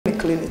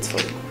clean it for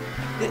you.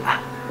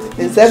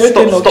 Is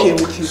everything okay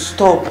with you?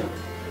 Stop.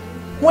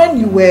 When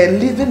you were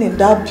living in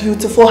that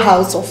beautiful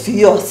house of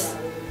yours,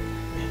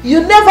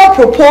 you never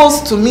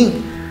proposed to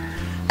me.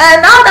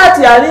 And now that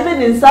you are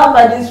living in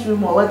somebody's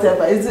room or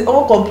whatever, it's an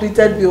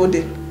uncompleted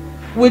building.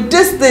 With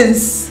these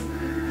things,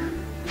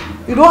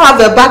 you don't have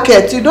a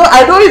bucket.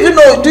 I don't even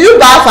know. Do you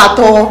bath at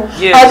all?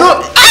 Yes. I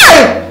don't.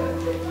 Hey!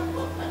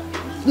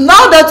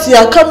 Now that you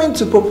are coming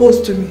to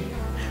propose to me,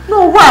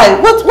 no, why?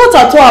 What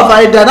at all have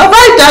I done? Have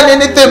I done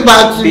anything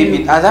bad to you?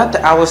 Baby, at that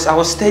I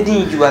was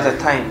studying you at the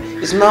time.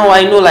 It's now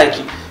I know like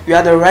you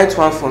are the right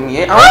one for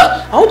me.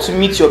 I want to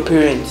meet your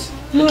parents.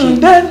 Okay.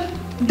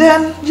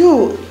 Then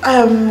you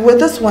with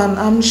this one,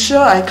 I'm sure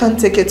I can't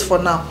take it for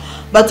now.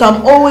 But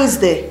I'm always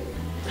there.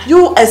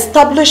 You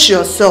establish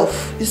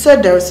yourself. You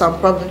said there is some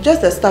problem.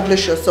 Just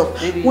establish yourself.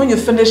 Baby. When you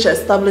finish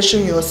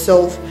establishing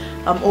yourself,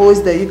 I'm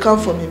always there. You come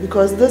for me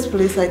because this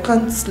place I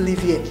can't live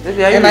here.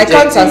 Baby, and I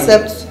can't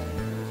accept.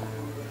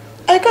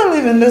 I can't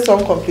live in this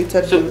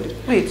uncompleted building.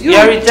 Wait, you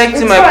are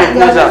rejecting my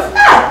proposal.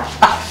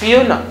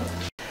 Fiona.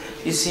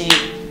 You see,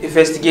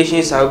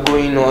 investigations are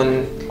going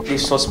on. They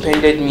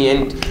suspended me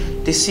and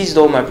they seized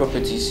all my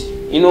properties.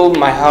 You know,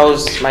 my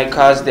house, my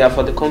cars, they are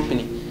for the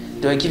company.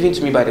 They were given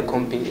to me by the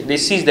company. They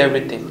seized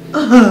everything.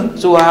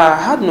 So I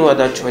had no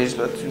other choice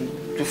but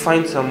to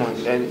find someone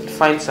and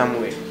find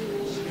somewhere.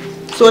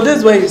 So this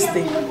is where you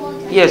stay?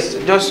 Yes,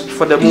 just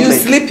for the moment. You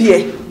sleep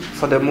here?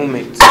 For the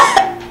moment.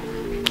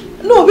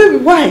 No, baby,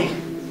 why?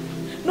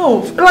 No,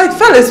 like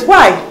fellas,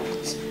 why?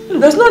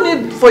 There's no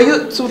need for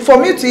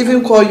me to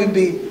even call you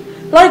babe.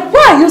 Like,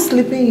 why are you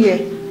sleeping here?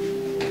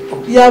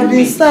 You have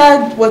been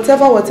sad,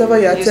 whatever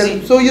you are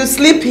telling. So you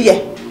sleep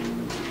here.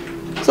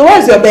 So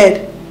where's your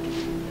bed?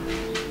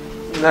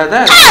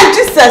 Ah,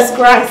 Jesus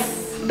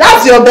Christ!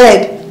 That's your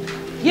bed.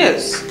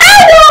 Yes.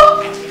 I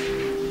know.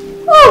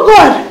 Oh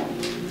God.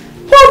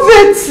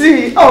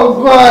 Poverty.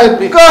 Oh God.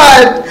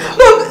 God.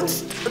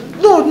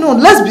 No.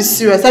 Let's be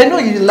serious. I know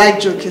you like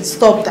joking.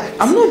 Stop that.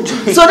 I'm not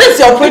joking. So this is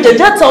your project.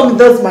 Just tell me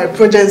that's my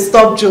project.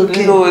 Stop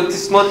joking. No,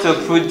 it's not a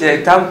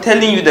project. I'm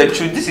telling you the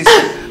truth. This is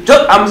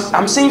just.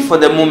 I'm saying for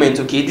the moment.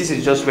 Okay, this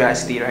is just where I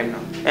stay right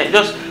now. And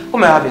just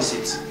come and have a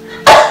seat.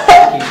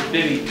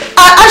 Baby.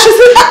 I should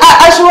sit.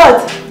 I should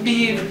what?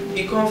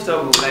 Be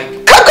comfortable.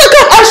 Like. Come.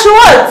 I should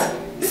what?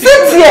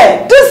 Sit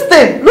here. This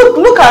thing.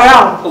 Look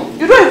around. Oh.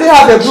 You don't even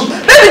have a group.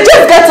 Baby,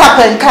 just get up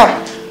and come.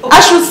 Oh. I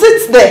should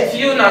sit there.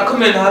 Fiona,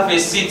 come and have a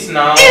seat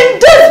now. In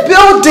this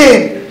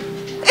building.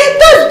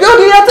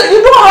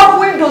 You don't have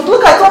windows.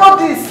 Look at all of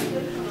this.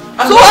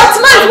 So at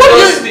night,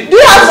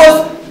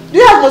 do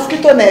you have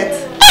mosquito net?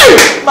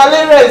 Hey!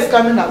 Malaria is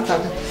coming after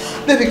me.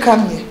 Baby,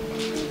 come here.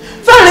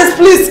 Fellas,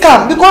 please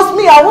come. Because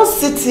me, I won't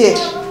sit here.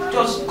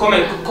 Just come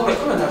and have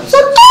a seat. So,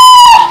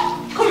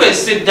 come and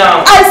sit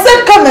down. I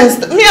said come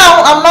and me,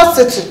 I'm not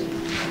sitting.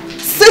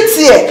 Sit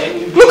here.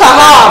 Look at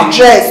how I'm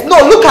dressed. No,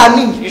 look at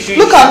me. You should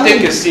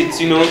take a seat,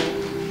 you know.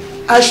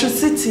 I should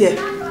sit here.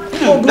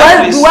 So do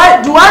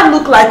I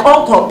look like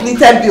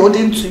uncompleted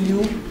building to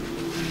you?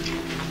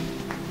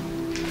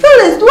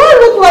 Fellas, do I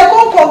look like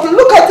uncompleted?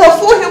 Look at a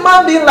full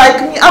human being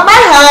like me. Am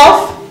I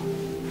half?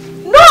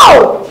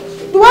 No.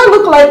 Do I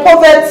look like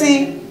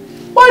poverty?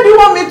 Why do you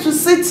want me to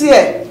sit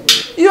here?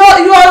 You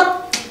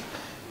are.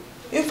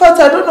 In fact,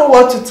 I don't know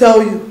what to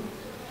tell you.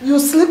 You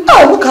sleep.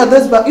 Oh, look at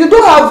this bag. You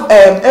don't have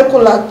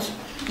Ecolat.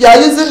 You are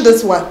using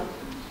this one.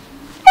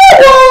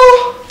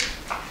 Oh,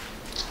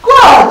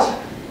 God.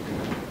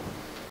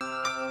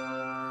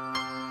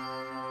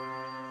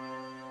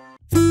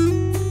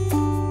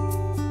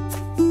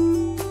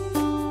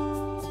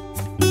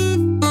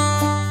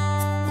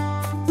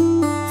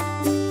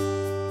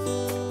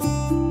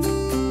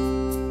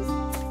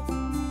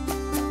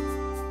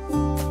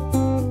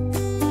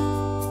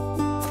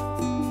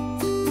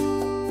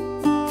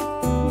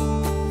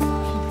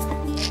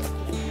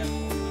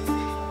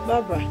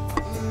 Barbara,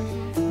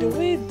 the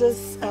way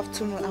this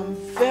afternoon I'm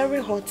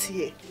very hot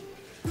here.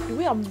 The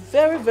way I'm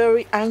very,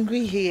 very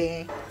angry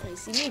here.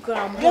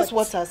 Guess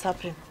what has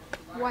happened?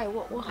 Why?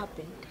 What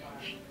happened?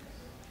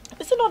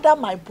 Is it not that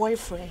my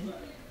boyfriend?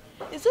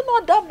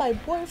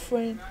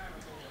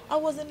 I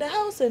was in the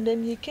house and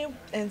then he came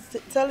and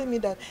telling me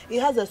that he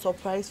has a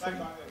surprise for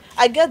me.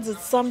 I guess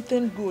it's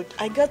something good.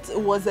 I guess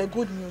it was a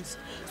good news.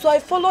 So I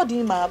followed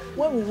him up.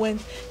 When we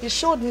went, he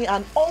showed me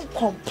an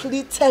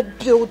uncompleted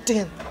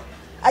building.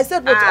 I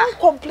said, but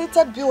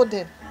uncompleted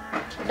building.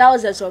 That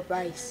was a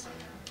surprise.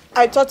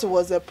 I thought it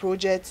was a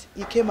project.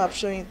 He came up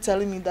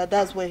telling me that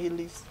that's where he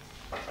lives.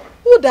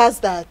 Who does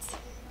that?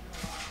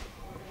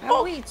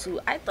 Wait too.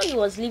 I thought he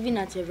was living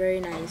at a very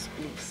nice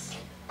place.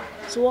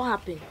 So what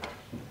happened?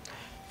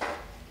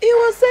 He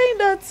was saying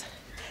that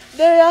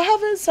they are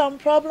having some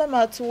problem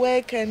at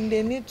work and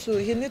he need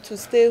to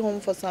stay home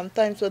for some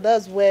time. So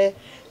that's where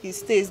he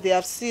stays. They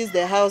have seized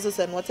their houses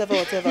and whatever.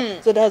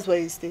 So that's where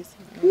he stays.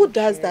 Who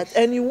does that?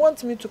 And you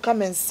want me to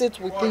come and sit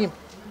with him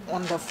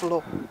on the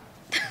floor?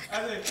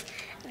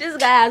 This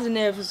guy has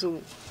nerves,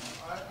 so.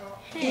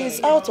 He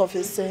is out of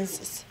his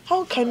senses.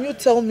 How can you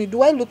tell me?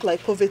 Do I look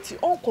like poverty?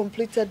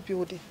 Uncompleted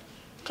building.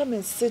 come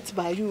and sit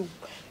by you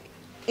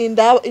in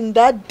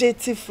that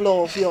dirty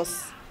floor of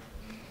yours.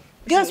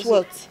 Guess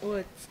what?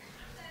 What?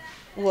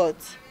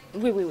 What?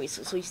 Wait.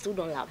 So you still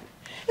don't love him?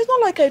 It's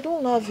not like I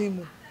don't love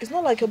him. It's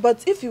not like,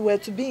 but if you were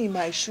to be in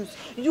my shoes,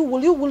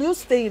 will you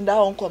stay in that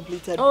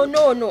uncompleted? Oh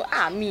no,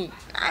 me,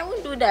 I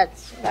won't do that.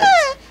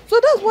 So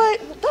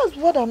that's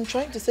what I'm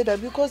trying to say, that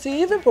because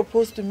he even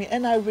proposed to me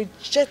and I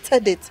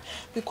rejected it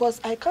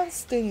because I can't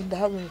stay in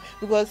that room,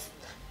 because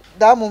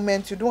that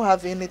moment you don't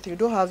have anything, you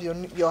don't have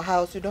your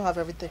house, you don't have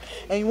everything,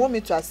 and you want me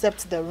to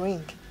accept the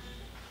ring.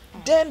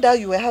 Then that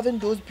you were having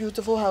those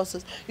beautiful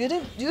houses, you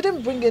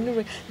didn't bring any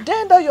ring.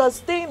 Then that you are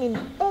staying in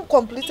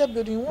uncompleted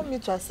building, you want me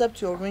to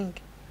accept your ring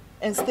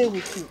and stay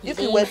with you. If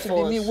you were to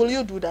be me, will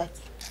you do that?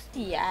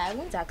 Yeah, I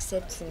won't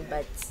accept him,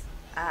 but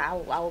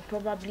I'll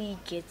probably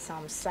get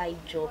some side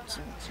job to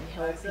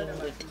help him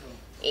with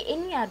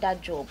any other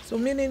job. So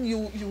meaning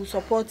you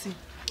support him?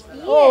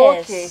 Yes. Oh,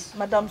 okay,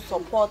 Madam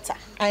Supporter.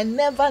 I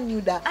never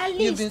knew that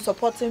you've been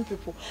supporting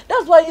people.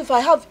 That's why if I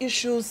have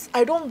issues,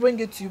 I don't bring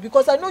it to you,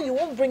 because I know you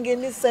won't bring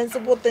any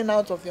sensible thing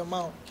out of your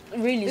mouth.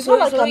 Really? It's so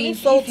not like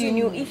if you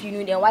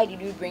knew, then why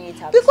did you bring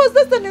it out? Because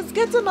this thing is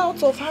getting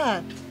out of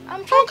hand.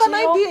 I'm trying How can to I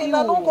help be in you.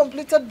 an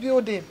uncompleted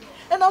building?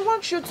 And I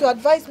want you to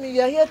advise me.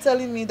 You're here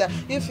telling me that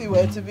if you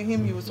were to be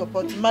him, you would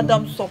support him.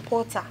 Madam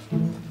Supporter.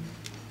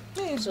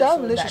 That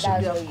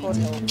relationship you have called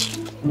him.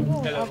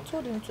 No, I've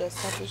told him to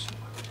establish.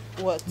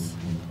 What?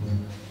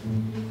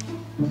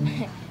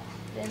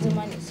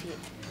 Gentleman is here.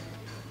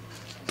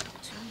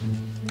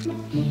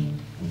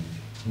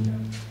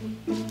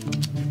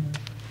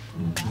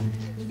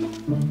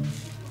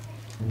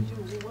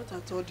 What I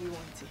told you,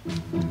 Auntie.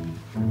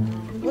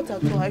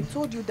 I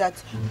told you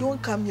that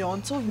don't come here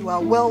until you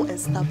are well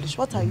established.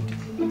 What are you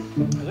doing?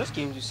 I just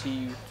came to see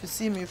you. To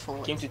see me for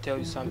what? Came to tell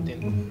you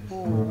something.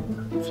 Oh,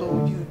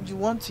 so you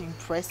want to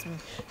impress me.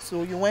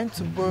 So you went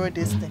to borrow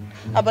this thing.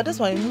 But this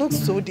one, it looks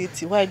so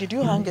dirty. Why did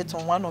you hang it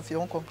on one of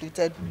your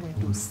uncompleted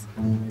windows?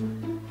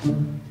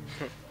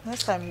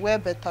 Next time, wear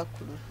better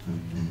clothes.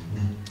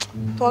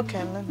 Talk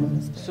and let me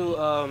understand.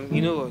 So,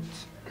 you know what?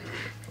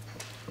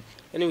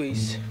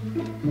 Anyways,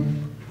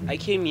 I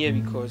came here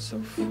because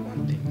of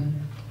one thing.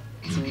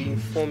 To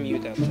inform you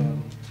that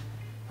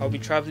I'll be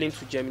traveling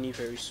to Germany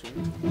very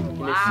soon.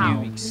 In a few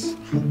weeks.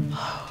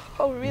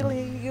 Oh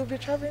really? You'll be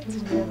traveling to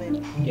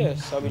Germany?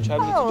 Yes, I'll be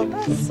traveling to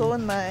Germany. Oh, that's so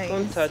nice.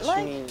 Don't touch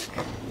me.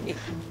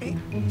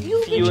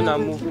 You'll Fiona,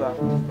 move back.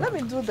 Let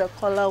me do the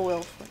collar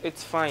well.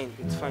 It's fine.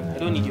 I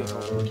don't need your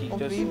help, okay? Oh,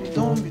 Just... baby,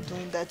 don't be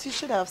doing that. You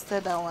should have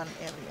said that one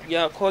earlier.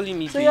 Yeah, calling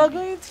me So baby. you're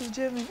going to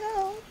Germany?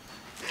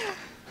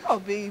 Oh,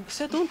 babe. I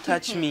said don't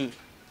touch me.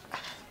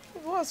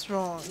 What's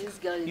wrong? This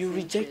girl is You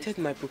rejected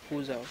my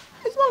proposal.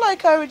 It's not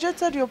like I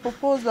rejected your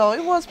proposal.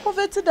 It was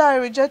poverty that I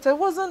rejected. It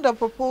wasn't the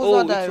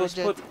proposal that I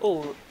rejected.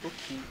 Okay.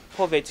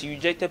 Poverty. You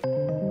rejected.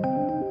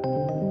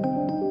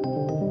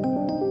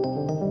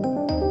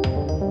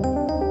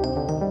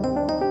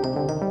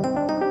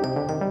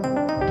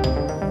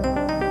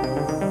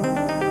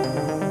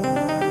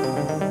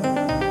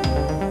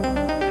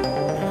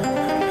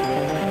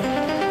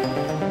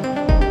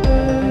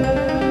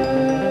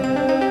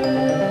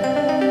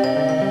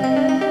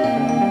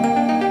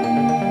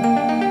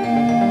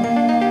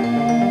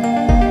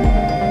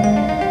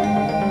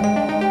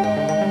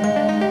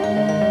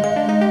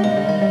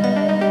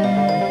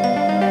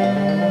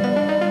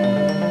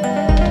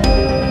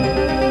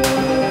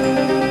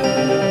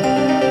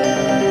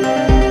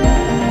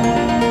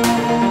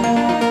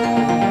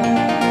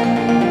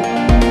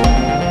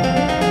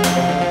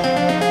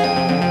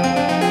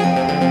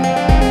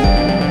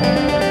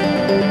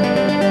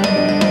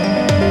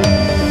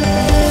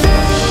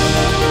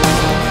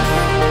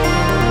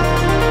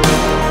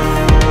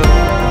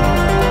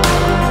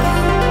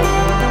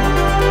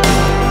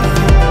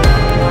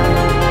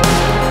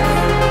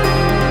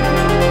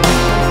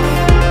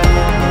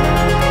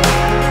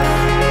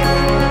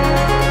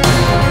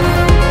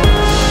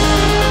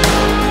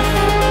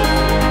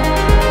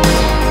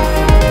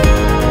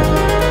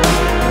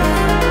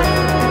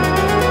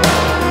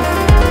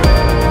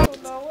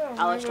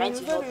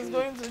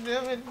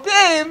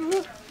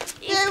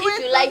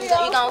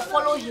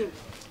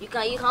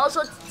 You can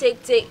also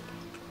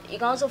you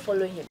can also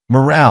follow him.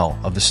 Morale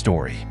of the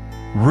story.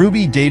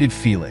 Ruby dated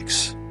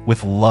Felix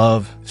with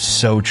love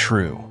so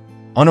true,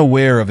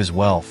 unaware of his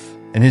wealth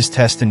and his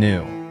test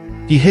anew.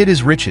 He hid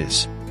his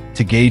riches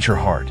to gauge her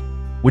heart.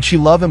 Would she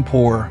love him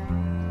poor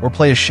or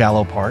play a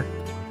shallow part?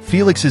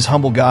 Felix's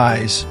humble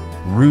guise,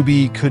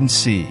 Ruby couldn't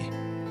see.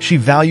 She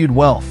valued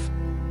wealth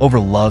over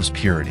love's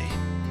purity.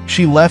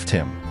 She left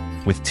him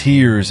with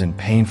tears and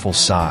painful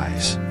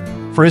sighs,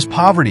 for his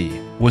poverty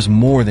was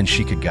more than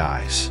she could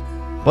guise.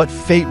 But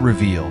fate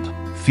revealed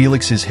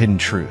Felix's hidden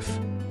truth.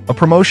 A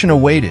promotion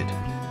awaited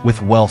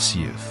with wealth's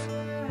youth.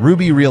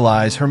 Ruby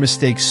realized her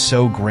mistakes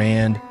so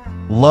grand,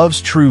 love's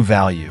true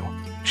value.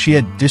 She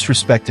had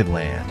disrespected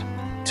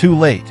land. Too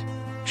late,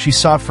 she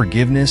sought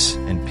forgiveness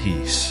and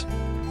peace.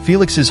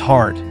 Felix's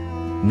heart,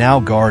 now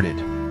guarded,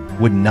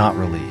 would not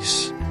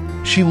release.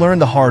 She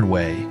learned the hard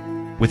way.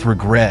 With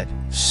regret,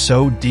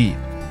 so deep.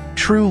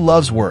 True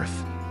love's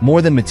worth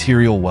more than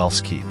material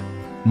wealth's keep.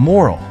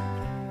 Moral: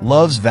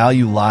 love's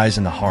value lies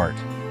in the heart,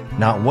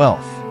 not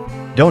wealth.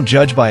 Don't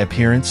judge by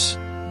appearance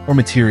or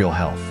material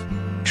health.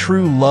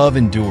 True love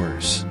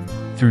endures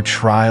through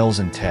trials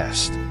and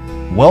tests.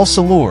 Wealth's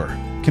allure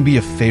can be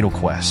a fatal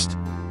quest.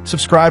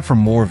 Subscribe for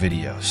more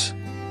videos.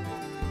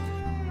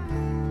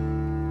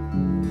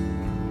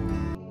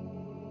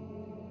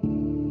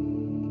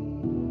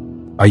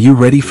 Are you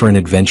ready for an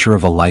adventure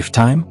of a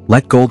lifetime?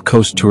 Let Gold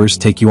Coast Tours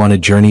take you on a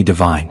journey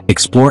divine.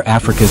 Explore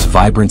Africa's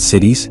vibrant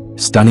cities,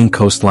 stunning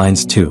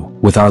coastlines too.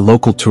 With our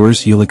local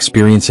tours, you'll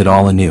experience it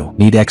all anew.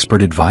 Need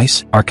expert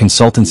advice? Our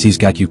consultancy's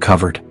got you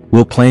covered.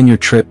 We'll plan your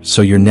trip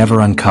so you're never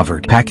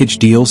uncovered. Package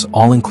deals,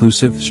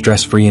 all-inclusive,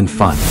 stress-free and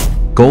fun.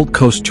 Gold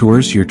Coast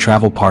Tours, your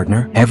travel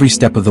partner. Every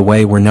step of the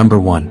way, we're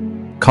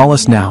 #1. Call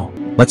us now.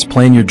 Let's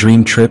plan your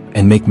dream trip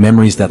and make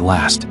memories that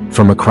last,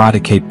 from Accra to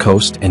Cape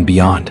Coast and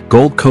beyond.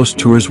 Gold Coast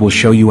Tours will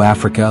show you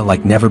Africa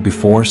like never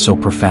before, so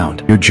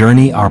profound. Your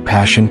journey, our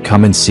passion,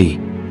 come and see.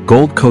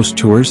 Gold Coast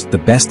Tours, the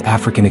best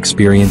African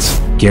experience,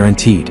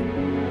 guaranteed.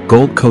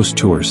 Gold Coast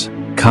Tours,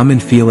 come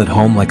and feel at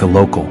home like a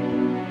local.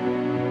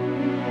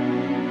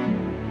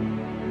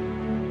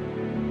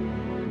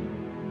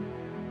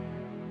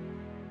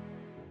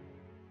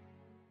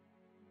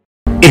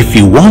 If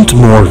you want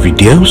more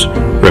videos,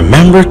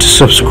 remember to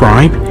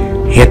subscribe,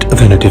 hit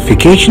the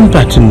notification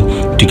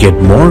button to get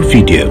more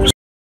videos.